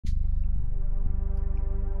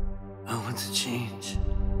I want to change,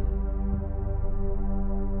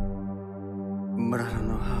 but I don't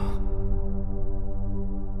know how.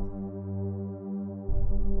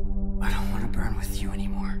 I don't want to burn with you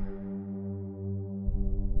anymore.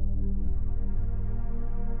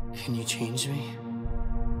 Can you change me?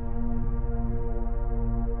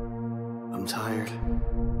 I'm tired.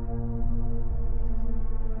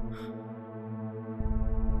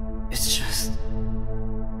 It's just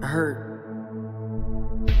hurt.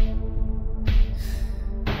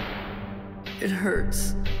 It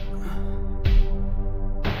hurts.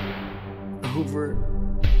 Over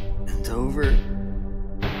and over.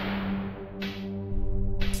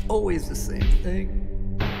 It's always the same thing.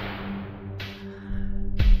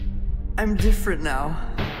 I'm different now.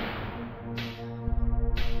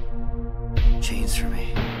 Change for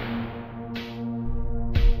me.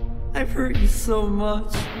 I've hurt you so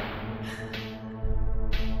much.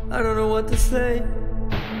 I don't know what to say.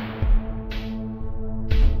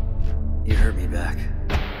 You hurt me back.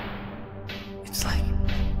 It's like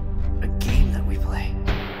a game that we play.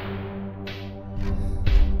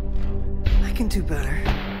 I can do better.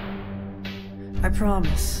 I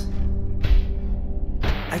promise.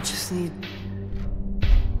 I just need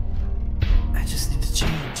to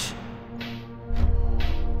change.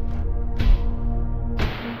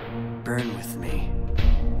 Burn with me.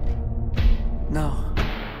 No.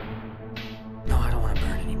 No, I don't want to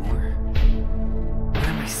burn anymore. What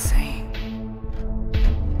am I saying?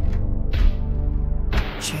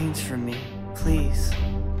 Change for me, please.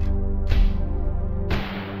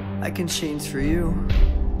 I can change for you.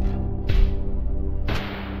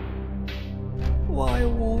 Why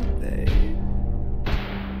won't they?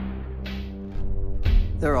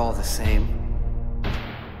 They're all the same.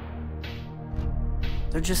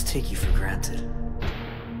 They'll just take you for granted.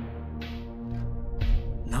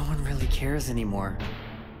 No one really cares anymore.